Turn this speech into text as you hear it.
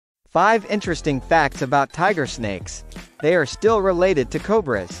5 interesting facts about tiger snakes. They are still related to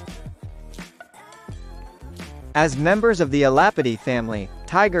cobras. As members of the Elapidae family,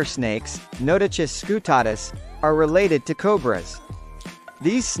 tiger snakes, Notochus scutatus, are related to cobras.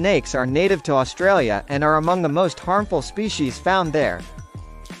 These snakes are native to Australia and are among the most harmful species found there.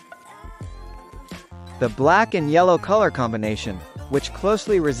 The black and yellow color combination, which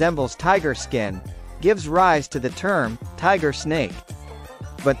closely resembles tiger skin, gives rise to the term tiger snake.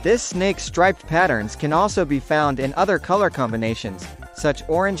 But this snake's striped patterns can also be found in other color combinations, such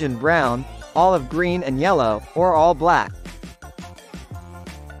orange and brown, olive green and yellow, or all black.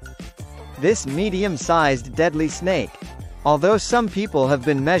 This medium-sized deadly snake. Although some people have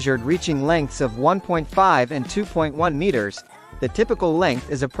been measured reaching lengths of 1.5 and 2.1 meters, the typical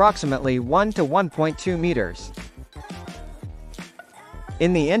length is approximately 1 to 1.2 meters.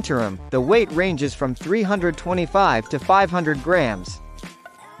 In the interim, the weight ranges from 325 to 500 grams.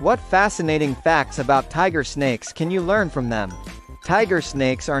 What fascinating facts about tiger snakes can you learn from them? Tiger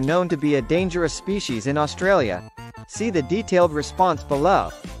snakes are known to be a dangerous species in Australia. See the detailed response below.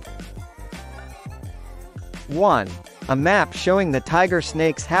 1. A map showing the tiger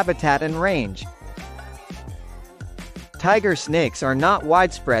snake's habitat and range. Tiger snakes are not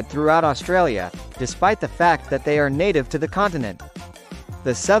widespread throughout Australia, despite the fact that they are native to the continent.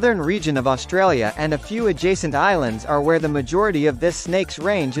 The southern region of Australia and a few adjacent islands are where the majority of this snake's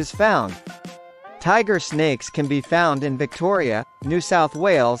range is found. Tiger snakes can be found in Victoria, New South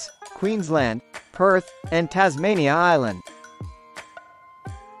Wales, Queensland, Perth, and Tasmania Island.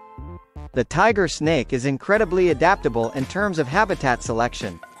 The tiger snake is incredibly adaptable in terms of habitat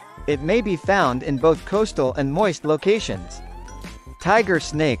selection. It may be found in both coastal and moist locations. Tiger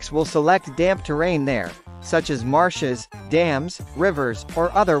snakes will select damp terrain there, such as marshes, dams, rivers,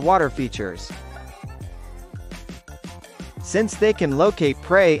 or other water features. Since they can locate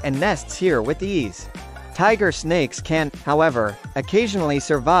prey and nests here with ease. Tiger snakes can, however, occasionally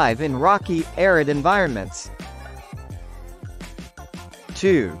survive in rocky, arid environments.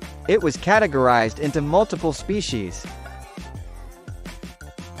 2. It was categorized into multiple species.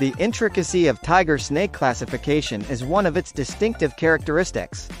 The intricacy of tiger snake classification is one of its distinctive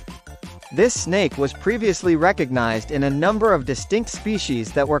characteristics. This snake was previously recognized in a number of distinct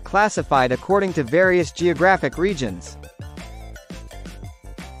species that were classified according to various geographic regions.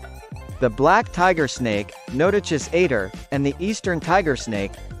 The black tiger snake, Notochus ater, and the eastern tiger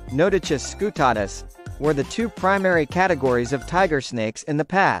snake, Notochus scutatus, were the two primary categories of tiger snakes in the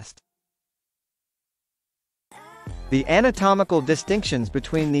past. The anatomical distinctions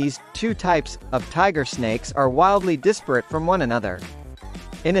between these two types of tiger snakes are wildly disparate from one another.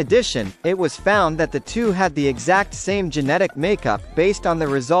 In addition, it was found that the two had the exact same genetic makeup based on the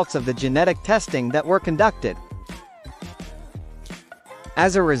results of the genetic testing that were conducted.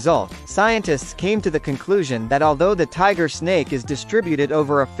 As a result, scientists came to the conclusion that although the tiger snake is distributed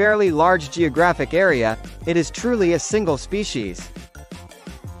over a fairly large geographic area, it is truly a single species.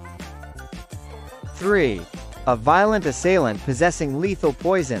 3. A violent assailant possessing lethal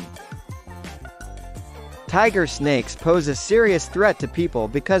poison. Tiger snakes pose a serious threat to people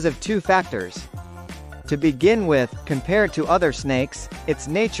because of two factors. To begin with, compared to other snakes, its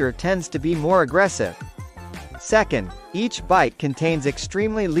nature tends to be more aggressive. Second, each bite contains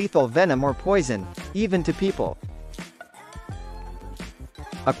extremely lethal venom or poison, even to people.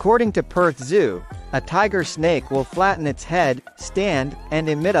 According to Perth Zoo, a tiger snake will flatten its head, stand, and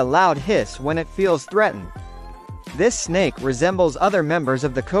emit a loud hiss when it feels threatened. This snake resembles other members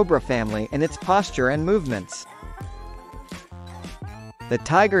of the cobra family in its posture and movements. The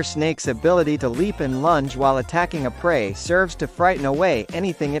tiger snake's ability to leap and lunge while attacking a prey serves to frighten away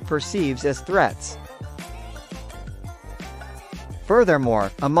anything it perceives as threats. Furthermore,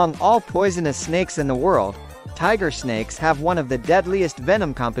 among all poisonous snakes in the world, tiger snakes have one of the deadliest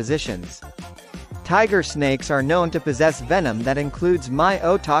venom compositions. Tiger snakes are known to possess venom that includes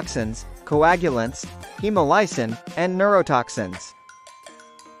myotoxins, coagulants, hemolysin, and neurotoxins.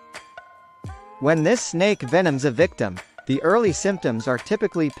 When this snake venoms a victim, the early symptoms are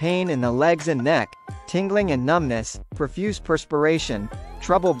typically pain in the legs and neck, tingling and numbness, profuse perspiration,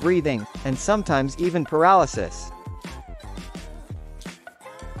 trouble breathing, and sometimes even paralysis.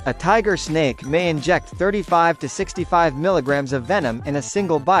 A tiger snake may inject 35 to 65 milligrams of venom in a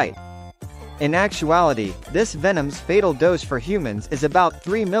single bite. In actuality, this venom's fatal dose for humans is about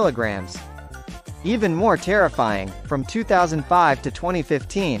 3 milligrams. Even more terrifying, from 2005 to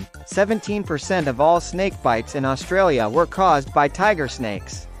 2015, 17% of all snake bites in Australia were caused by tiger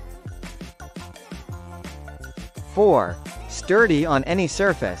snakes. 4. Sturdy on any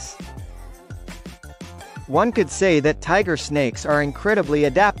surface. One could say that tiger snakes are incredibly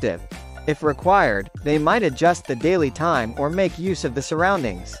adaptive. If required, they might adjust the daily time or make use of the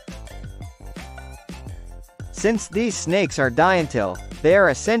surroundings. Since these snakes are dientile, they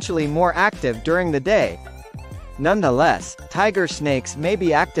are essentially more active during the day. Nonetheless, tiger snakes may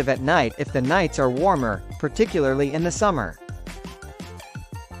be active at night if the nights are warmer, particularly in the summer.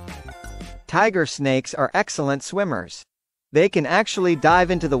 Tiger snakes are excellent swimmers. They can actually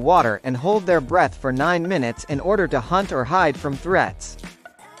dive into the water and hold their breath for 9 minutes in order to hunt or hide from threats.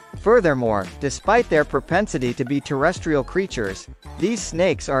 Furthermore, despite their propensity to be terrestrial creatures, these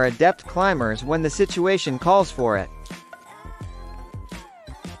snakes are adept climbers when the situation calls for it.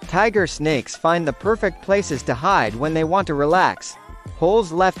 Tiger snakes find the perfect places to hide when they want to relax: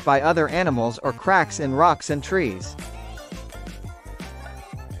 holes left by other animals or cracks in rocks and trees.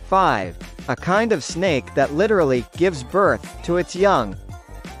 5. A kind of snake that literally gives birth to its young.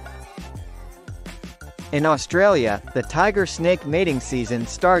 In Australia, the tiger snake mating season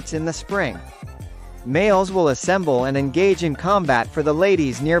starts in the spring. Males will assemble and engage in combat for the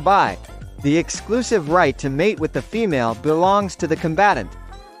ladies nearby. The exclusive right to mate with the female belongs to the combatant.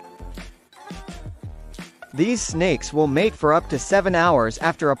 These snakes will mate for up to 7 hours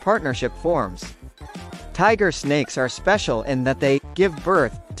after a partnership forms. Tiger snakes are special in that they give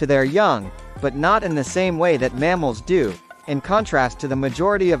birth to their young, but not in the same way that mammals do, in contrast to the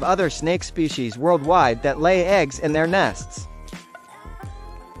majority of other snake species worldwide that lay eggs in their nests.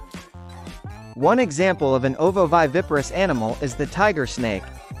 One example of an ovoviviparous animal is the tiger snake.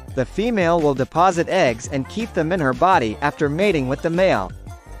 The female will deposit eggs and keep them in her body after mating with the male.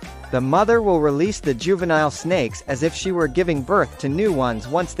 The mother will release the juvenile snakes as if she were giving birth to new ones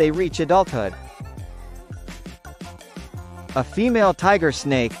once they reach adulthood. A female tiger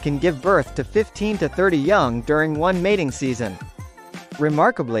snake can give birth to 15 to 30 young during one mating season.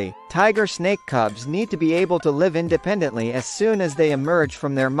 Remarkably, tiger snake cubs need to be able to live independently as soon as they emerge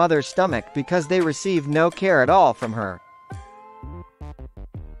from their mother's stomach because they receive no care at all from her.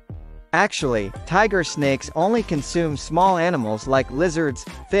 Actually, tiger snakes only consume small animals like lizards,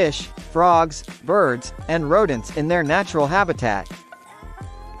 fish, frogs, birds, and rodents in their natural habitat.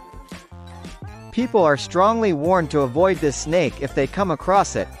 People are strongly warned to avoid this snake if they come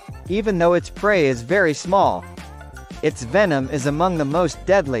across it, even though its prey is very small. Its venom is among the most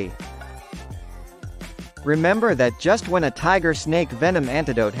deadly. Remember that just when a tiger snake venom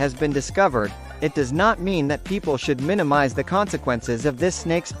antidote has been discovered, it does not mean that people should minimize the consequences of this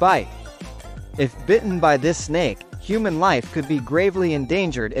snake's bite. If bitten by this snake, human life could be gravely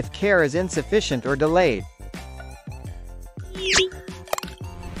endangered if care is insufficient or delayed.